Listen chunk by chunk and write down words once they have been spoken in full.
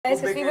Guys,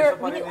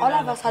 all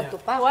of us had to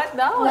pack. What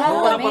daw?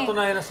 Lahat kami.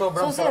 Napatunayan na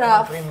sobrang So, si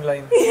Raph.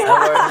 creamline.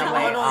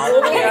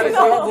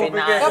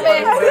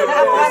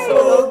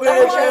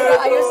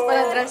 Ayos pa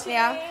yung dress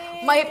niya.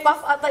 May puff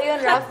ata yun,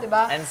 Raph, di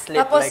ba?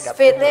 Tapos like a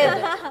fitted.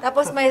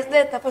 Tapos may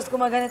slit. Tapos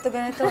gumaganito.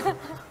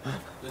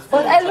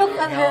 But I looked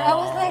at her, I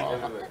was like,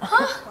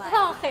 huh?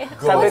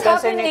 Sabi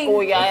kasi ni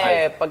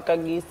Kuya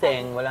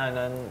pagkagising,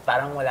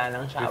 parang wala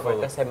nang shower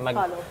kasi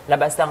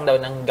maglabas lang daw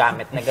ng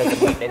gamit na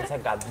gagamitin sa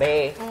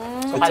gabi.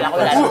 So kala ko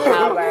wala ng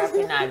shower,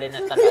 pinali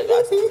na talaga.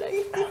 So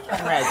like,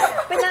 I'm ready.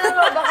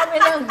 Pinalo ba kami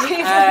ng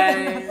gift?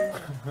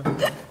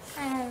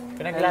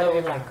 Pinaglaro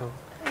yung ko.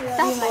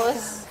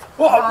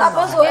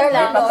 Tapos wala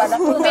lang.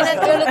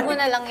 Pinagtulog mo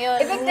na lang yun.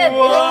 Evicted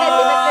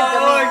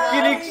kami.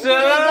 Kilig siya!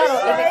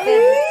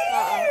 Evicted.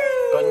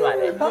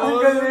 Kunwari.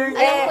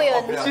 Alam ko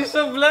yun. She's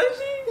so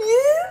blushing!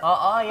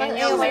 Oo, yun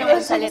yung may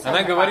salita.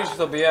 Anong gawin siya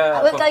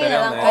Sophia? I will tell you na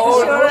lang. I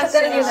will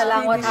tell you na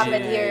lang what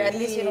happened here. At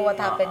least you know what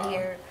happened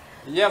here.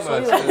 Yeah,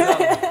 but...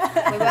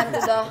 We went to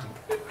the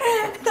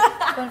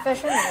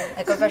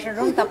confession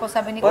room. Tapos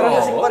sabi ni Kuya. Parang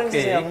kasing parang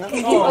siyam na.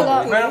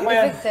 Meron pa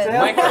yan.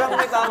 Parang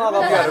may tama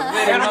ka.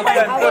 Meron pa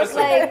yan. I was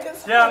like...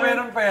 Yeah,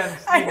 meron pa yan.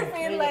 I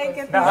feel like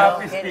it. The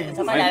happy sting.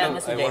 Sa malala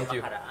mo si I Jaye want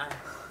you. makaraan.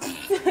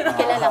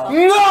 Kilala ko.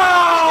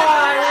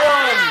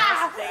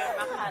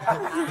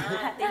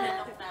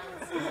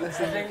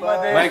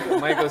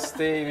 Michael,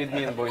 stay with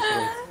me in boys'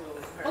 room.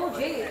 Oh,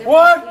 Jaye.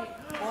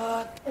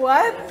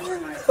 What?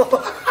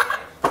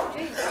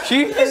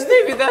 She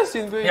stay with us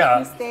in boys' room.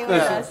 Yeah. Stay with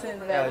us in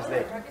there.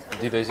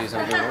 Did I say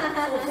something wrong?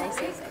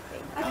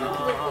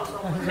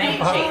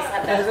 May Jaye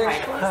sa that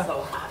part was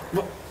so hot.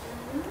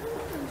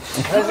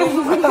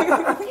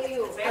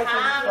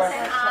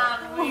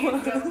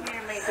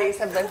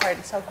 Isabel heart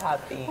is so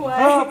happy.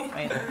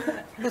 Why?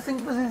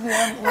 Kasing-kasing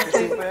siya.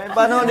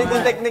 Paano ulit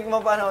yung technique mo?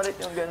 Paano ulit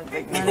yung ganun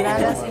technique?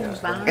 Nalalasing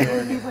ba?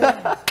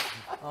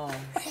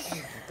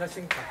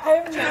 Touching pa.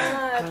 I'm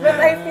not. But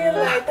I feel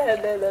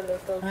lightheaded a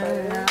little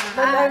bit.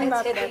 But I'm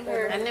not hitting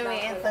her.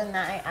 Anyway, ito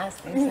na. I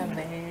asked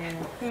Isabel.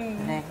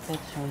 Next to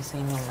choose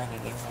sino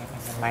magiging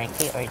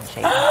Marky or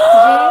Jaye.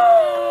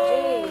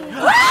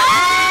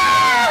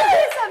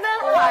 Isabel!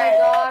 Oh my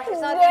gosh.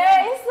 It's not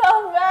Jaye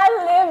Isabel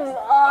lives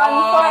on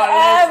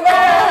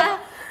forever!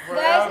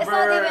 Guys, it's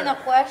not even a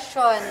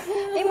question.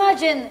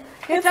 Imagine,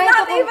 you're trying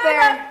to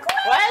compare.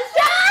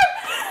 Question!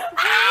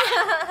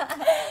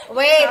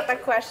 Wait, Not a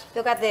question.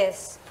 look at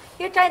this.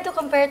 You're trying to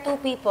compare two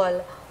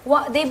people.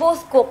 They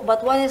both cook,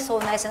 but one is so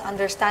nice and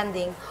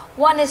understanding.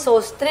 One is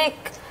so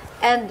strict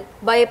and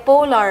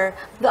bipolar.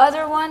 The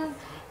other one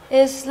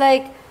is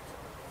like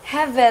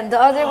heaven. The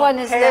other one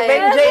is like...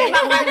 Jaye!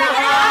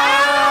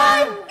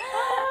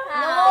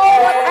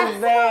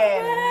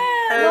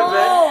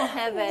 No,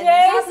 Heaven.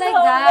 it's not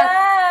like that.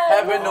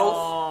 Heaven knows.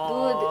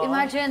 Dude,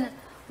 imagine,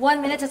 1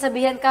 minute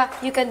sasabihan ka,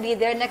 you can be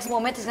there. Next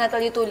moment, he's gonna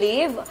tell you to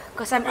leave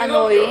because I'm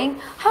annoying.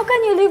 How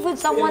can you live with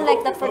someone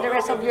like that for the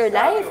rest of your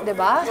life,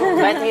 diba?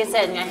 But he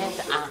said nga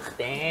he's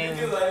acting.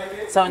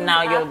 So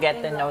now you'll get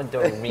to know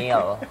the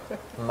real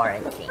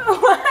Marky.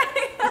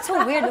 It's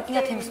so weird looking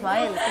at him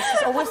smile. Because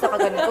he's always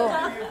nakaganito.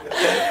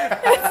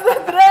 It's the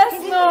dress,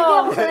 Hindi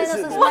ako no! sanay na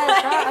sa smile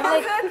siya. I'm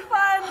like, That's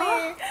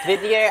funny.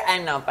 With your,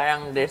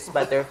 parang there's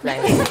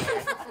butterflies.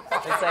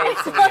 That's why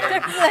it's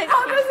weird.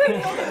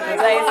 That's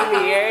why it's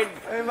weird.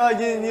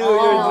 Imagine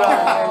you're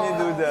drunk and you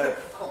do that.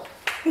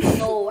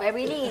 no, I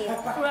really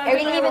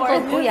even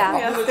told Kuya,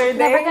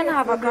 never gonna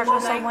have a crush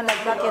on someone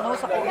like that, you know?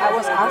 So I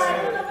was asked,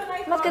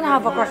 I'm not gonna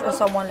have a crush on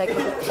someone like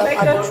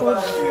that attitude.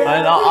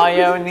 Ano,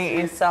 ayaw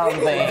ni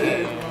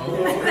Isabel.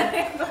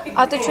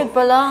 Attitude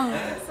pa lang.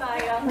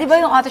 Di ba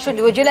yung attitude?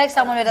 Would you like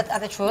someone with that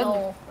attitude?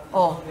 No.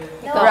 Oh,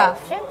 ikaw.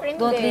 Siyempre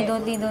Don't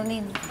hindi.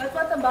 lean. But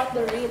what about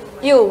the real?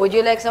 You, would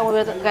you like someone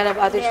with that kind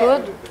of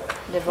attitude?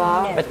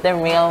 Diba? But the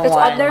real It's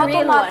one, the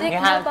real automatic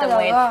you na have to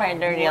wait talaga. for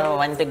the real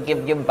one to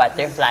give you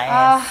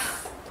butterflies.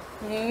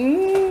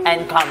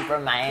 And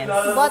compromise.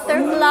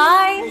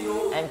 Butterflies?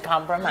 And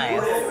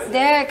compromise.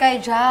 There, kay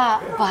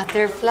Ja,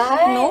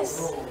 butterflies. No?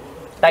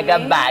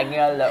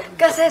 Taga-Baguio look.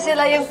 Kasi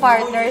sila yung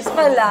partners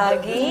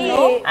palagi.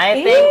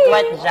 I think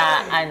what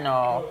Ja,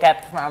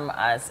 kept from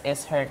us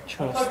is her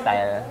true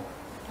style.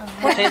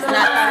 She's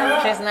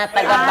not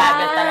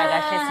taga-Baguio talaga.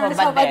 She's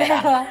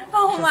hubadera.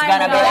 Oh She's my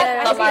gonna be like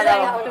God.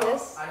 tomorrow.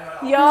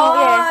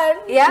 Yun!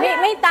 Yeah?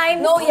 May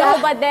times No, yeah.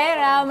 na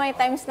badera, may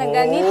times na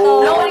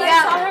ganito. No, I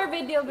yeah. saw her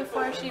video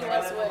before she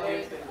was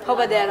wearing.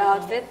 Hobadera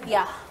outfit?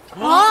 Yeah.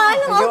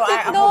 Anong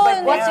outfit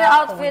doon? What's your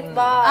outfit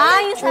ba?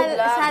 Yung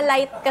sa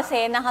light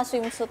kasi,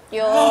 naka-swimsuit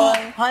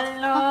yun.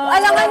 Hello.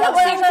 Alam nga,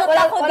 nag-swimsuit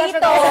ako wala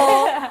dito.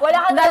 Wala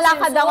ka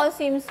Dalakad ako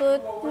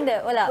swimsuit. Hindi,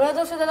 wala. Wala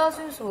daw siya dalawa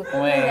swimsuit.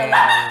 Wait.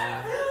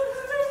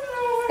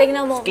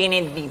 Tingnan mo.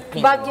 Skinny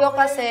dipping. Bagyo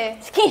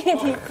kasi. Skinny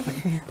dip.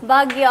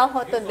 Bagyo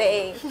ako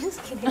today.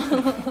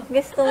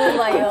 Gusto mo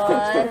ba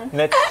yun?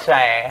 Let's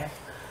try.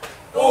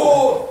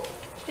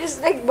 She's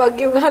like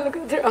Bagyo nga. Look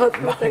at her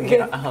outfit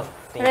again.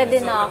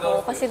 Ready na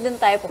ako kasi dun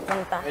tayo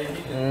pupunta.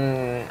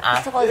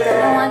 Gusto ko After.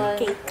 doon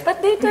cake. But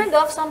they turned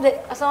off some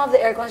of the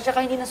aircons, tsaka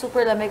hindi na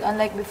super lamig,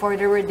 unlike before,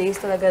 there were days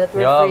talaga that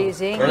were Yeah.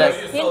 freezing.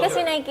 Yun kasi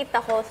nakikita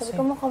ko, sabi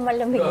ko mukhang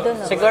malamig doon.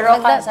 Siguro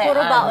kasi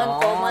Puro baon ano,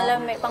 ko,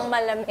 malamig, pang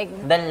malamig.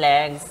 the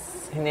legs,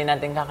 hindi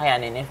natin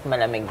kakayanin if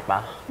malamig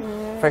pa.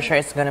 For sure,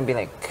 it's gonna be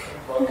like...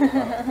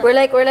 We're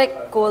like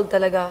cold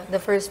talaga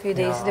the first few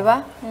days, di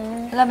ba?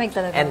 Malamig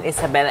talaga. And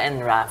Isabel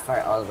and Raph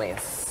are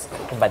always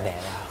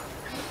kubadera.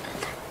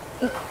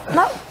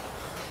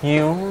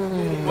 Yung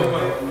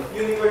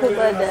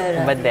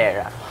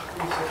kubadera.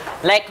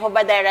 Like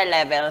kubadera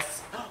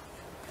levels.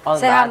 All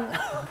Sam.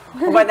 that.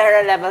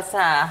 Kubadera levels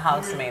sa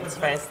housemates.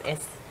 First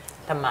is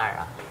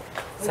Tamara.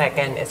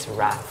 Second is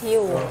Raph.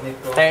 You.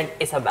 Third,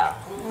 Isabel.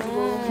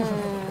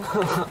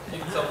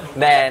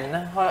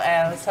 Then, who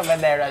else sa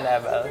Badera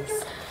levels?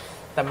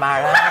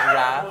 Tamara,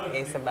 Raph,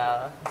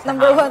 Isabel.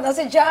 Number 1,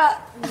 si Ja.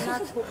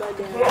 Not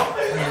Hubadera.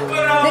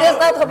 This is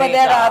not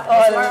Hubadera at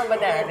all. Is more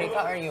Badera,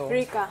 Rika or you?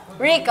 Rika.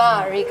 Rika.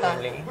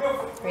 Really?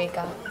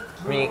 Rika.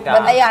 Rika.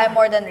 But yeah, I'm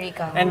more than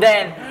Rika. And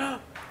then,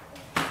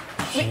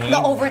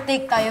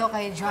 Na-overtake tayo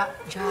kay Ja.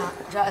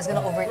 Ja is gonna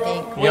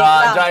overtake. Wait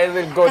yeah, lang. Jaye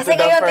will go Kasi to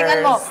the ngayon, first. tingnan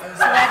mo.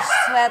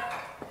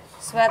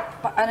 Sweat,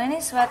 ano ni?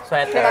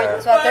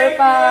 Sweater. Sweater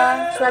pa.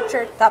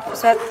 Sweatshirt.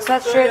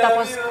 Sweatshirt,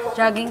 tapos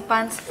jogging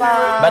pants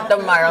pa. But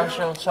tomorrow,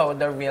 she'll show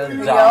the real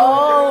Yo,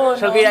 job.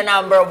 She'll be the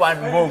number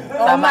 1. Boom.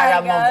 Oh Tamara,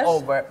 my move gosh.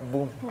 over.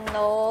 Boom.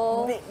 No.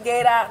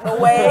 Get out the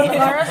way.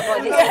 Tamara's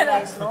body is so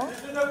nice, no?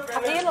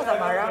 Have you know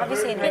Tamara? Have you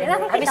seen her?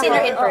 Have you seen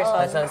her in person?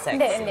 So sexy.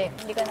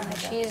 Hindi ko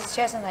nakita. She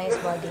has a nice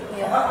body.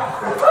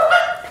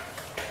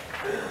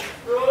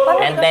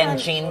 And then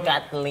Jean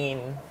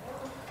Kathleen.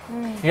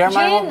 You're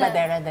more Jean.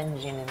 Hobadera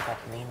than Jean and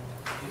Kathleen.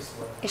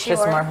 Is she She's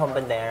more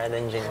Hobadera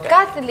than Jean Kathleen.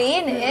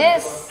 Kathleen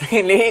is...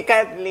 Really,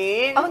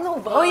 Kathleen? Oh, no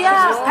ba? Oh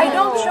yeah, I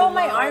don't show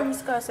my arms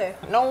kasi.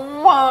 No,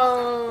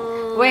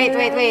 mom. Wait.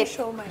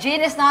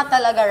 Jean is not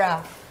talaga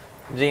rough.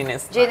 Jean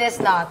is. Jean is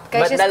not.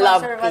 But Kasi she's the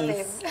love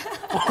conservative. piece.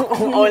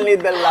 Only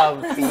the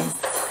love piece.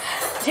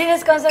 Jean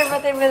is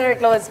conservative with her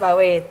clothes pa.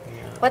 Wait.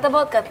 What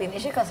about Kathleen?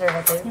 Is she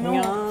conservative?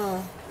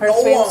 Yeah. Her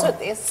swimsuit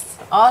is.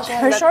 Oh, she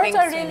has Her that shorts pink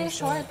are really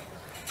swimsuit. short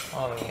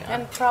Oh, yeah.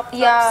 and crop tops.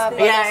 Yeah,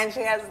 but Yeah, and she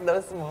has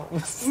those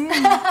moves.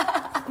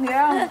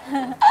 Yeah.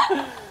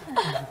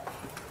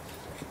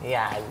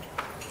 Yeah.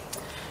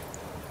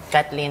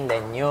 Kathleen,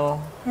 then you,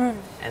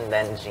 and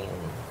then Jean.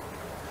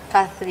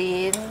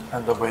 Kathleen.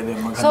 Ano pwede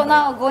magantay? So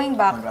now, going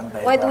back,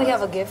 Magantay why do we para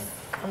have a gift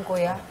from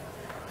Kuya?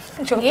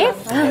 Joke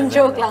Gift? lang.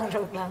 joke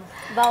lang.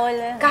 Bawal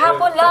yan.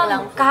 Kahapon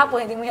lang.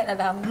 Kahapon, hindi mo yan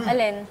alam.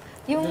 Alin?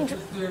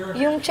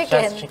 Yung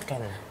chicken. Just chicken.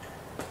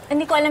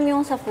 Hindi ko alam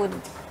yung sa food.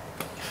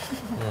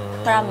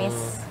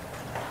 Promise.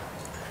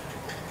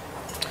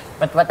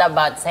 But what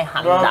about say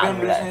Grabe yung hamdang?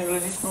 bilis ni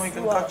Release no, you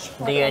can touch.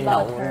 Do you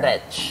know about her?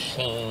 that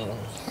she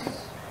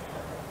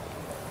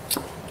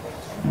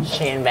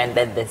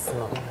invented this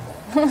move?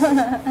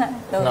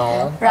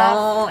 No. Raph.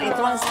 Oh, it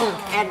was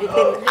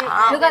edited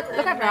out. Look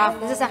at Raph.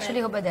 This is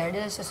actually Hubadera.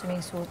 This is a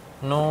swimming suit.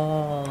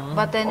 No.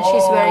 But then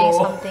she's wearing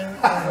something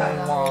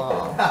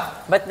over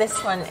But this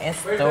one is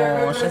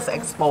too. She's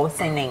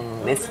exposing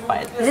this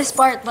part. this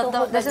part, but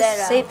this is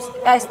safe.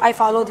 I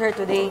followed her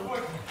today.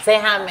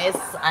 Say ham is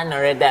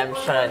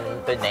redemption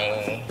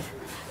today.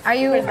 Are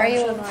you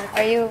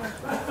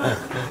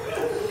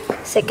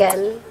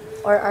Sikel?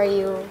 Or are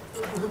you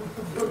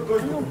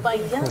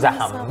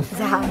Zaham.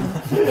 Zaham?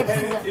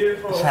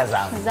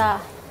 Shazam.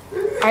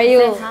 Are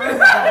you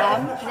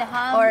Zaham?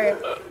 Zaham. Or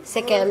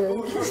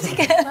Sikel?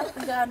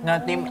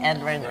 No, Team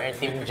Edward or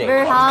Team Jake.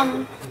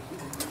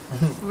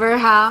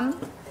 Verham?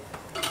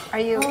 Are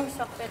you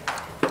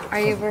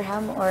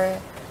Verham or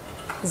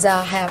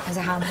Zaham?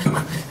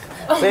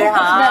 Say Better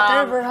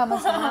ham. Verham or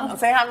Zaham?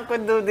 Say ham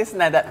could do this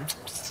na that.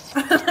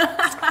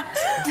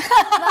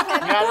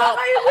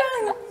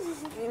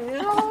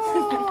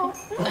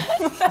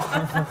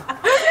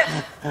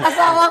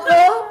 Asawa ko?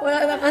 Wala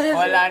na kasi.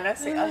 Wala na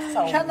si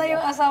asaw. Siya na yung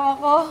asawa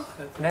ko.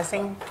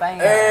 Lasing pa yan.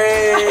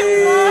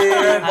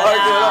 Hey!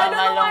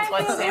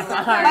 Malungkot si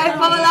Marky.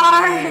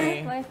 Bipolar!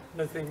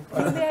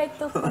 Maybe I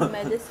took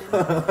medicine.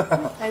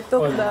 I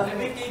took the...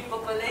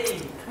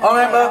 Oh,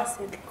 remember?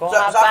 Kuha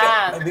Sa akin,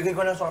 pa. ay, bigay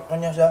ko na sa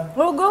kanya siya.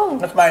 Go.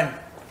 That's mine.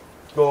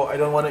 Go, I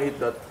don't wanna eat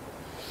that.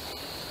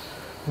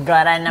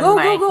 Gara na Go,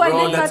 Mike. go, I Bro,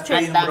 didn't that's touch it.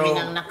 clean, Ang dami bro.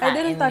 nang I nakain.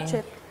 didn't touch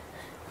it.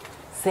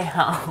 Si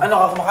Ham. Ano,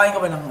 kumakain ka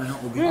ba ng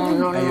ubi?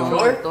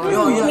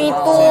 Ayun. Me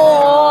too.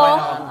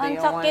 Ang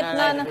sakit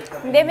na.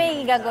 Hindi,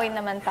 may gagawin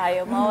naman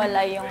tayo.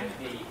 Mawala yung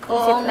isip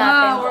Oo natin.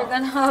 nga, we're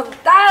gonna have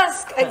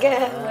task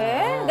again.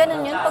 Eh,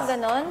 ganun yun pag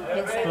ganun.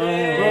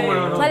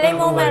 Malay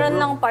mo, meron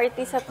lang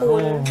party sa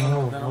pool.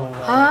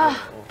 Ha?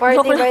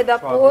 Party by the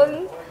pool?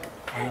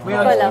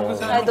 Wala.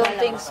 I don't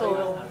think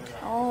so.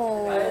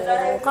 Oh,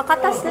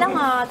 kakatas lang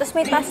ah. Tapos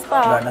may tas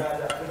pa.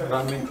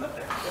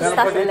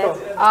 Tas ulit.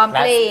 Last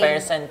Play.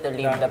 person to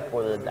leave the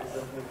pool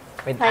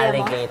with Kaya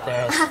mo?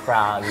 alligators,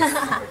 frogs.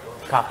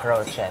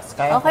 cockroaches.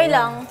 Kaya Okay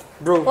lang.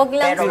 Bro. Wag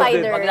lang Pero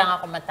spider. wag lang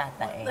ako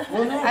matatay.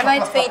 I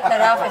might faint na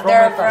Raf if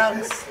there are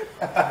frogs.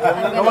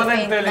 I'm gonna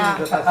faint na.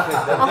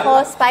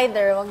 Ako,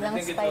 spider. Wag lang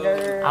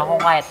spider. Ako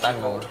kahit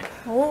ano.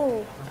 Oh.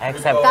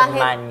 Except Kahit-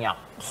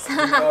 manyak.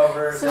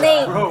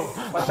 Snake.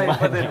 Patay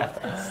pa din.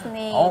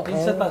 Snake.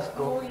 Sa taas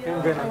ko.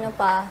 Yung ganun. Ano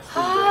pa?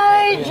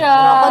 Hi,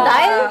 John!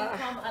 Crocodile?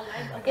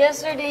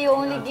 Yesterday, you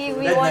only gave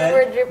me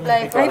one-word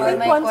reply for all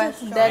my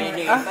questions.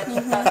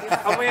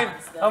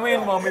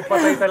 Amoyin mo, may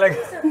patay talaga.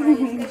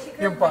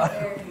 Yung pa.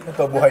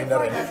 Ito, buhay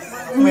na rin.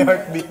 May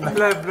heartbeat na.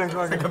 Blood.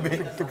 Sa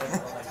gabi.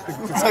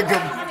 Sa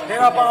gabi. Kaya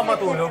nga pa ka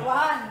matulog.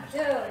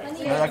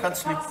 I can't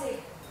sleep.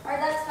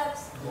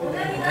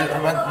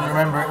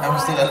 Remember, I'm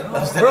still...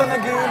 Bro,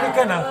 nagiinig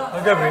ka na.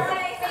 Ang gabi.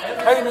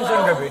 Ay, nung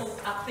siyang gabi.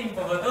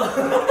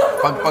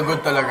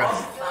 Pagpagod talaga.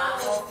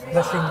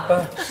 Lasing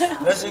pa.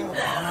 Lasing.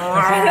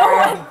 You know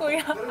what,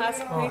 Kuya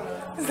asked me?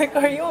 He's like,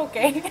 are you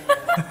okay?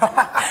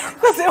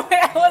 Kasi when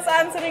I was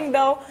answering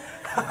daw,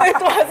 it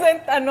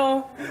wasn't,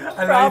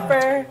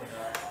 proper.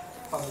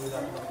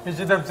 You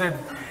should have said,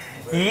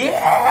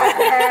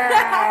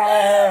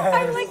 yeah!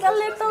 I'm like, a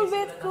little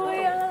bit,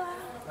 Kuya.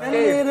 A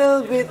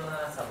little bit.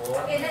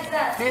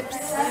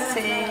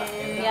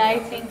 Yeah, I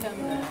think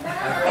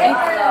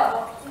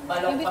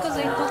maybe because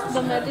I took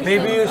the medicine.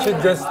 Maybe you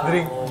should just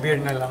drink beer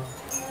na lang.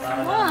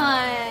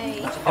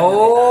 Why?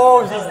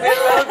 Oh, she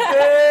still loves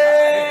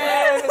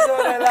it! That's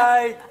what I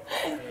like.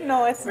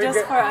 No, it's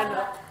just for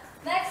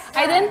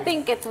I didn't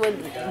think it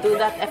would do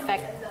that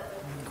effect.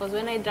 Because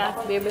when I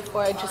drank beer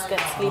before, I just get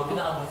sleepy.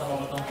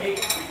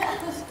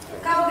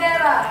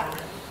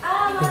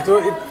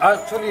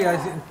 Actually,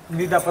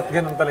 hindi dapat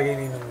ganun talaga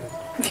ininom.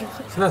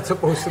 It's not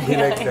supposed to be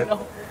like that.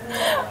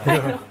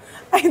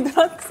 I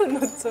drank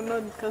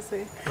sunod-sunod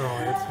kasi. No,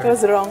 it's It was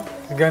wrong.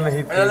 gonna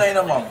hit Ano you. na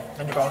inom mo?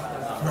 Hindi pa.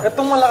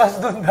 Itong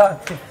malakas doon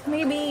dati.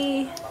 Maybe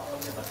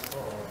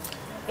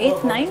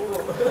 8, 9?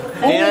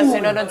 Hindi na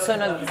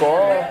sinunod-sunod ko.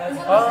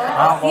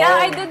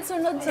 Yeah, I did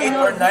sunod-sunod. 8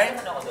 or 9?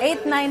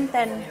 8, 9,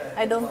 10.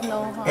 I don't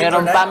know.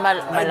 Meron pa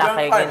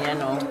malaki ganyan,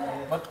 no?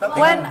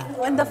 When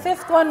the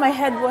fifth one, my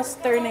head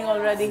was turning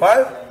already.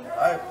 5?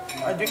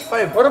 I drink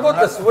 5. What about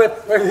the sweat?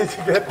 Where did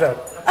you get that?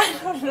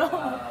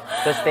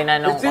 Tapos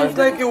tinanong It ko, seems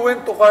like you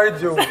went to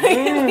cardio.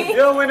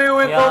 Yeah, when I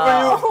went Yeah. over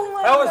you, Oh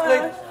my I was gosh.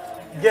 like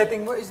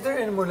getting more. Is there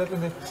any more left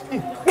in it?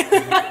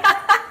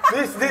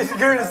 This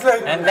girl is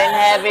like, and then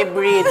heavy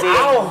breathing.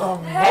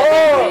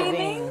 Heavy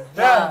breathing.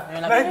 yeah,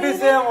 like this,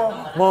 yeah, mo.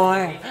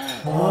 More.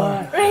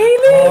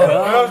 Really? And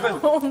I was like,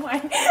 Oh my.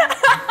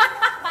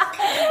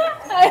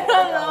 I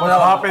don't know. what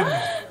happened?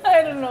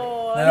 I don't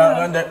know.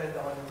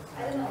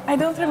 I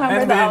don't remember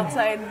And the then-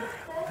 outside.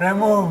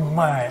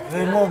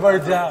 Remove our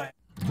jacket.